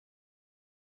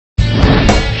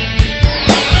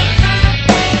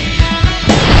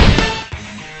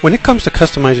When it comes to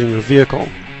customizing your vehicle,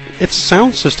 its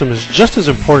sound system is just as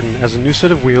important as a new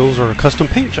set of wheels or a custom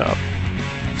paint job.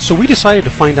 So we decided to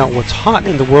find out what's hot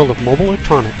in the world of mobile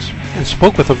electronics and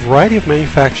spoke with a variety of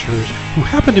manufacturers who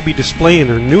happen to be displaying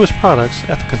their newest products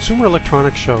at the Consumer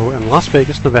Electronics Show in Las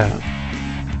Vegas, Nevada.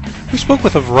 We spoke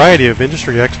with a variety of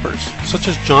industry experts, such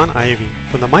as John Ivey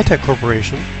from the Mitek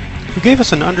Corporation, who gave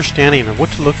us an understanding of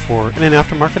what to look for in an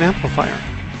aftermarket amplifier.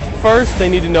 First, they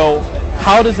need to know,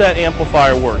 how does that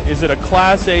amplifier work? Is it a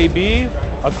Class A, B,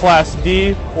 a Class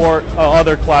D, or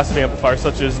other class of amplifier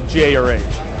such as J or H?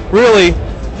 Really,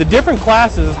 the different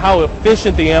classes is how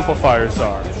efficient the amplifiers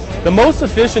are. The most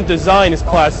efficient design is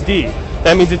Class D.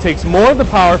 That means it takes more of the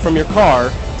power from your car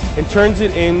and turns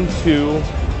it into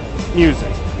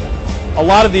music. A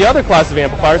lot of the other classes of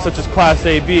amplifiers, such as Class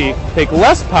A, B, take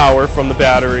less power from the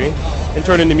battery and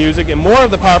turn it into music, and more of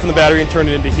the power from the battery and turn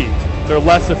it into heat. They're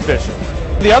less efficient.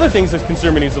 The other things that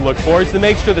consumer needs to look for is to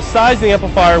make sure the size of the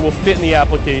amplifier will fit in the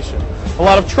application. A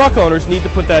lot of truck owners need to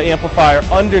put that amplifier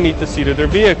underneath the seat of their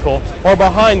vehicle or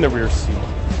behind the rear seat.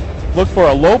 Look for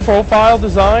a low profile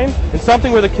design and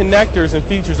something where the connectors and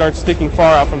features aren't sticking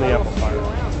far out from the amplifier.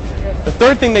 The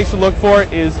third thing they should look for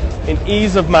is an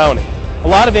ease of mounting. A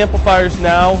lot of amplifiers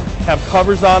now have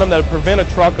covers on them that prevent a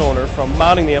truck owner from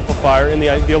mounting the amplifier in the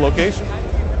ideal location.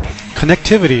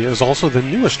 Connectivity is also the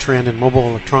newest trend in mobile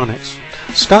electronics.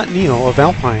 Scott Neal of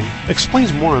Alpine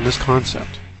explains more on this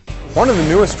concept. One of the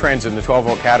newest trends in the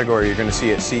 12-volt category you're going to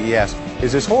see at CES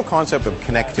is this whole concept of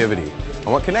connectivity. And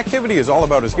what connectivity is all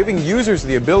about is giving users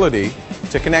the ability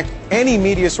to connect any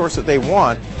media source that they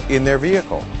want in their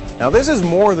vehicle. Now this is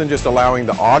more than just allowing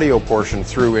the audio portion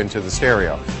through into the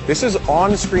stereo. This is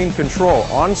on-screen control,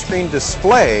 on-screen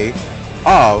display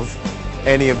of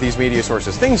any of these media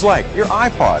sources. Things like your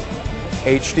iPod,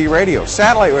 HD radio,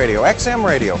 satellite radio, XM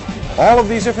radio, all of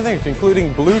these different things,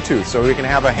 including Bluetooth, so we can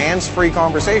have a hands-free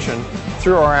conversation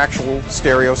through our actual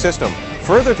stereo system.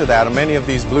 Further to that, many of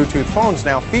these Bluetooth phones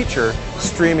now feature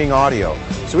streaming audio.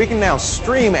 So we can now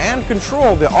stream and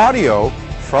control the audio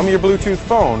from your Bluetooth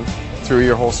phone through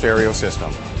your whole stereo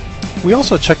system. We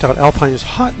also checked out Alpine's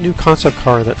hot new concept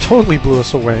car that totally blew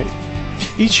us away.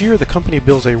 Each year the company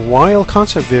builds a wild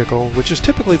concept vehicle, which is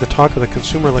typically the talk of the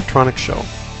Consumer Electronics Show.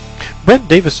 Brent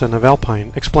Davison of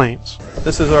Alpine explains.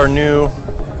 This is our new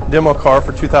demo car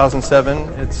for 2007.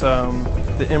 It's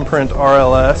the Imprint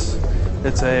RLS.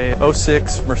 It's a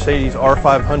 06 Mercedes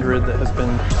R500 that has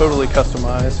been totally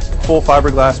customized. Full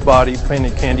fiberglass body,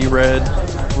 painted candy red,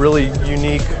 really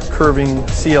unique curving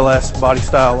CLS body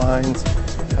style lines.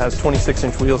 It has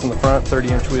 26-inch wheels in the front,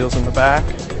 30-inch wheels in the back.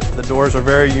 The doors are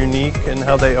very unique in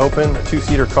how they open. A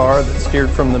two-seater car that's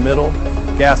steered from the middle,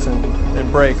 gas and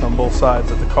brake on both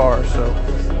sides of the car, so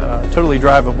totally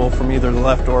drivable from either the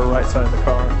left or right side of the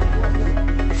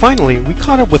car. Finally, we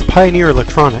caught up with Pioneer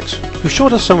Electronics, who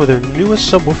showed us some of their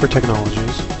newest subwoofer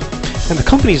technologies and the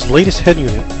company's latest head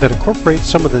unit that incorporates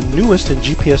some of the newest in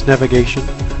GPS navigation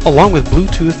along with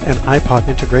Bluetooth and iPod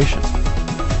integration.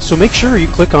 So make sure you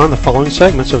click on the following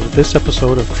segments of this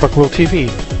episode of Truck World TV,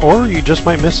 or you just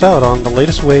might miss out on the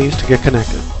latest ways to get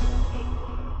connected.